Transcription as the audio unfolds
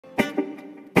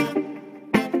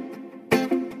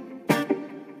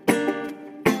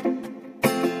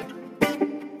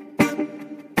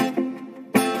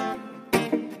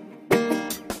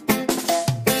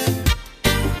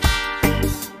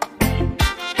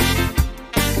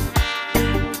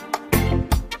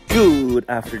Good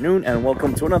afternoon and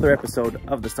welcome to another episode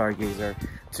of the Stargazer.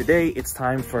 Today it's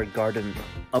time for a garden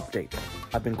update.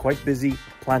 I've been quite busy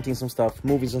planting some stuff,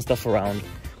 moving some stuff around.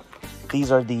 These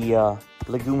are the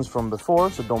legumes from before,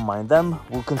 so don't mind them.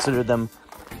 We'll consider them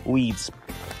weeds.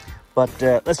 But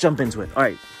let's jump into it. All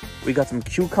right, we got some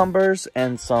cucumbers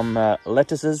and some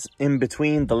lettuces in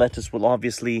between. The lettuce will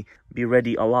obviously be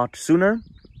ready a lot sooner.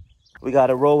 We got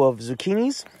a row of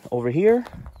zucchinis over here.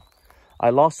 I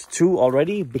lost 2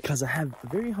 already because I have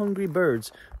very hungry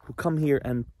birds who come here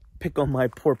and pick on my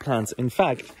poor plants. In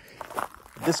fact,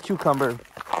 this cucumber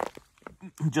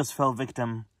just fell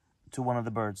victim to one of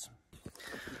the birds.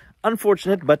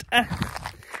 Unfortunate, but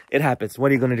it happens.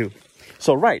 What are you going to do?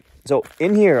 So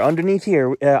in here, underneath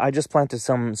here, I just planted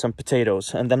some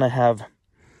potatoes. And then I have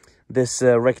this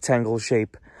rectangle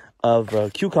shape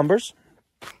of cucumbers.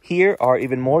 Here are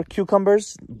even more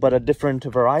cucumbers, but a different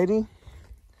variety.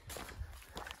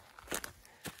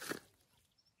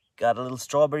 Got a little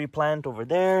strawberry plant over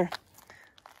there,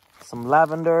 some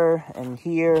lavender, and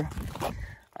here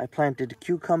I planted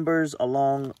cucumbers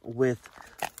along with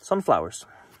sunflowers.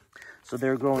 So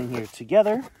they're growing here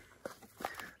together.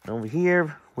 And over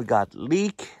here we got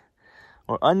leek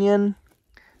or onion,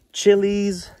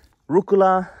 chilies,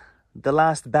 rucola, the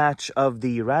last batch of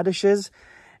the radishes,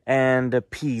 and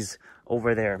peas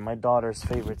over there, my daughter's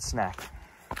favorite snack.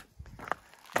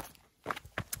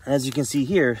 As you can see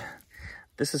here,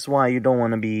 this is why you don't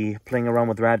want to be playing around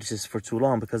with radishes for too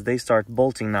long, because they start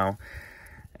bolting now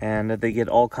and they get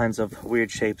all kinds of weird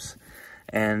shapes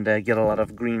and get a lot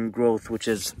of green growth, which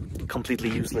is completely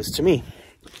useless to me.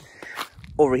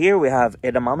 Over here we have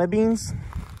edamame beans,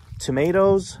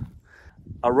 tomatoes,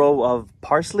 a row of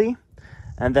parsley,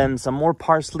 and then some more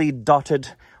parsley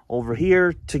dotted over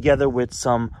here together with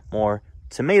some more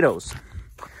tomatoes.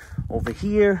 Over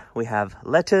here we have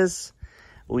lettuce.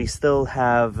 We still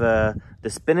have the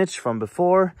spinach from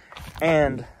before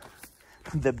and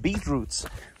the beetroots.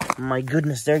 My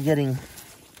goodness, they're getting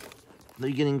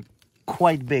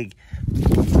quite big,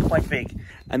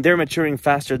 and they're maturing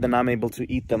faster than I'm able to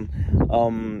eat them.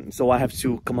 So I have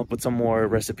to come up with some more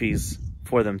recipes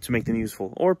for them to make them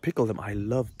useful, or pickle them. I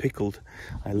love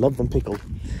them pickled.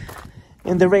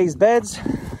 In the raised beds,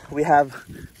 we have,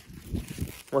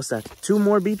 what's that? 2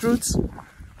 more beetroots.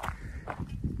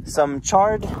 Some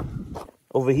chard.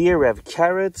 Over here we have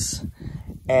carrots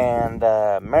and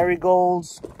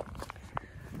marigolds.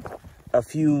 A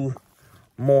few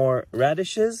more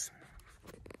radishes.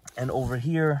 And over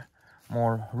here,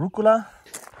 more rucola.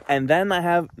 And then I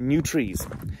have new trees.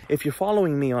 If you're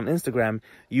following me on Instagram,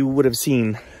 you would have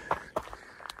seen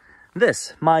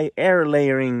this, my air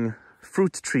layering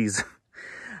fruit trees.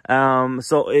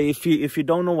 So if you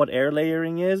don't know what air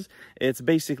layering is, it's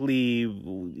basically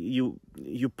you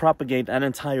propagate an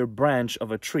entire branch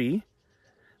of a tree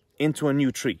into a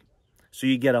new tree. So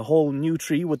you get a whole new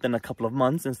tree within a couple of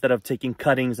months instead of taking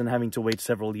cuttings and having to wait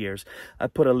several years. I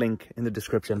put a link in the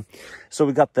description. So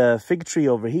we got the fig tree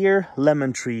over here,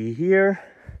 lemon tree here.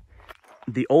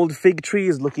 The old fig tree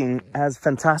is looking as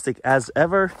fantastic as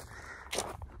ever.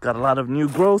 Got a lot of new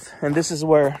growth, and this is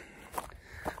where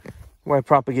I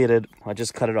propagated. I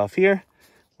just cut it off here.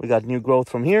 We got new growth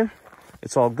from here.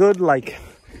 It's all good, like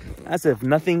as if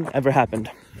nothing ever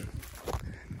happened.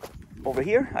 Over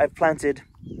here I've planted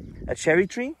a cherry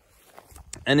tree,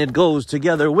 and it goes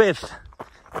together with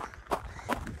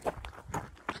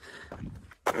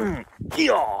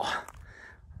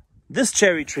this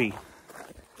cherry tree,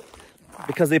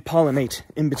 because they pollinate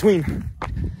in between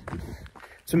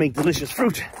to make delicious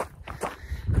fruit.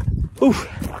 Ooh.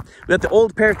 We got the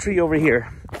old pear tree over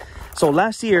here. So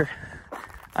last year,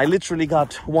 I literally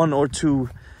got 1 or 2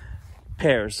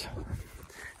 pears.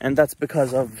 And that's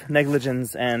because of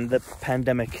negligence and the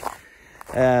pandemic.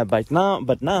 But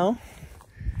now,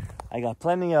 I got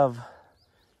plenty of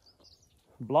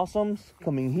blossoms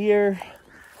coming here.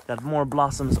 Got more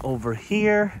blossoms over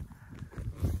here.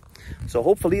 So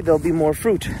hopefully there'll be more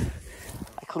fruit.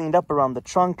 I cleaned up around the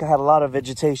trunk. I had a lot of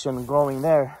vegetation growing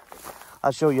there.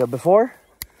 I'll show you a before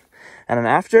and an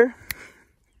after.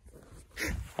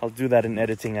 I'll do that in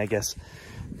editing, I guess.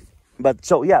 But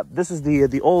so yeah, this is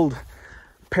the old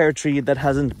pear tree that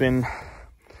hasn't been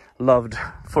loved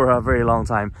for a very long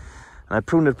time. And I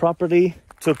pruned it properly,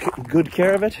 took good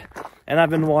care of it, and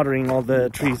I've been watering all the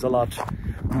trees a lot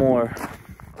more.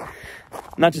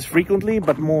 Not just frequently,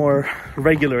 but more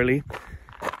regularly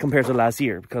compared to last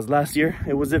year, because last year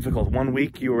it was difficult. 1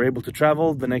 week you were able to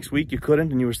travel, the next week you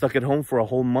couldn't, and you were stuck at home for a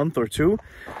whole month or 2,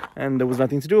 and there was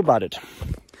nothing to do about it.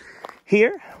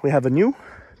 Here we have a new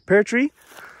pear tree.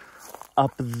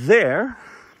 Up there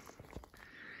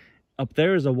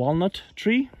is a walnut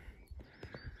tree.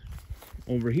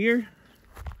 Over here,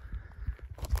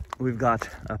 we've got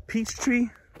a peach tree.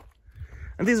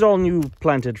 And these are all new,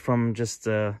 planted from just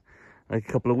like a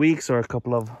couple of weeks or a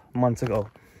couple of months ago.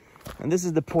 And this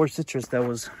is the poor citrus that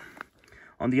was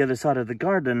on the other side of the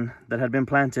garden that had been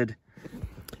planted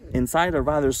inside a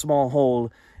rather small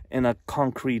hole in a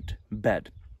concrete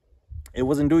bed. It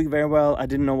wasn't doing very well. I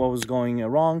didn't know what was going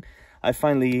wrong. I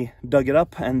finally dug it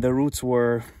up and the roots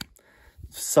were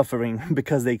suffering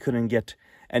because they couldn't get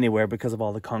anywhere because of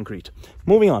all the concrete.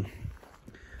 Moving on.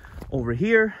 Over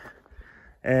here,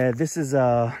 this is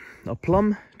a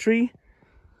plum tree,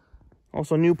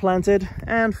 also new planted,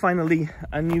 and finally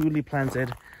a newly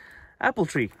planted apple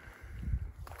tree.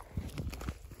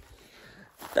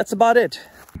 That's about it.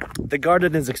 The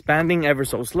garden is expanding ever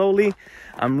so slowly.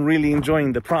 I'm really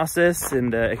enjoying the process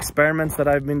and the experiments that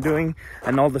I've been doing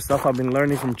and all the stuff I've been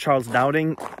learning from Charles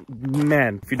Dowding.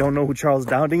 Man, if you don't know who Charles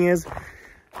Dowding is,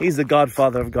 he's the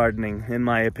godfather of gardening, in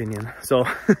my opinion. So,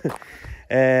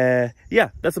 yeah,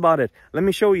 that's about it. Let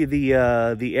me show you the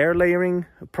air layering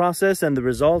process and the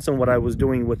results and what I was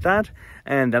doing with that.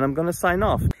 And then I'm going to sign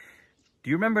off. Do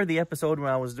you remember the episode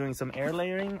when I was doing some air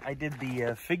layering? I did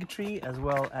the fig tree as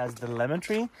well as the lemon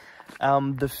tree.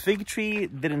 The fig tree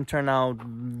didn't turn out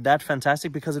that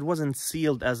fantastic because it wasn't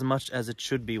sealed as much as it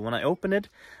should be. When I opened it,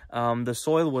 the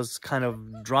soil was kind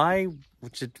of dry,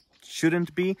 which it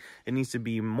shouldn't be. It needs to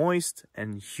be moist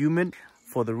and humid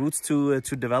for the roots to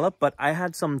develop. But I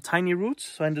had some tiny roots,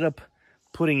 so I ended up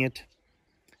putting it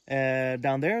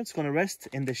down there. It's going to rest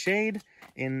in the shade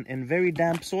in very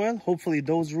damp soil. Hopefully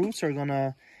those roots are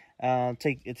gonna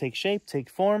take shape, take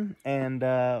form, and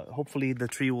hopefully the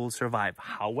tree will survive.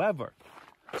 However,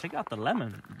 check out the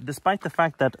lemon. Despite the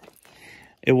fact that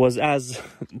it was as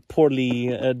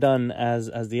poorly done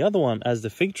as the other one, as the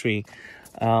fig tree,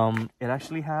 it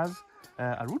actually has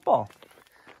a root ball.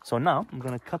 So now I'm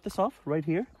gonna cut this off right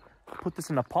here, put this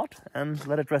in a pot, and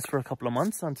let it rest for a couple of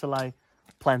months until I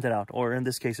plant it out. Or in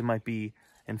this case, it might be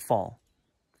in fall.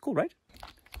 Cool, right?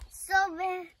 So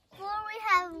before we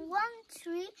have one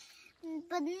tree,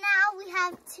 but now we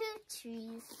have two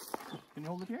trees. Can you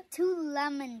hold it here? Two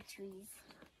lemon trees.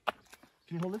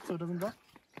 Can you hold it so it doesn't drop?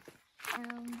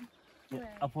 Yeah,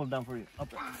 I'll pull it down for you.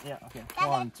 Up. Yeah, okay.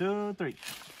 1, 2, 3.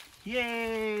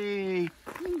 Yay!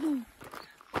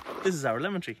 This is our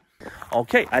lemon tree.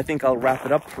 Okay, I think I'll wrap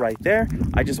it up right there.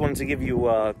 I just wanted to give you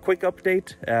a quick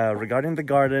update regarding the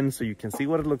garden so you can see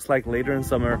what it looks like later in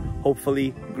summer.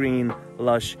 Hopefully green,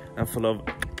 lush, and full of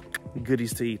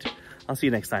goodies to eat. I'll see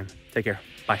you next time. Take care.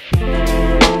 Bye.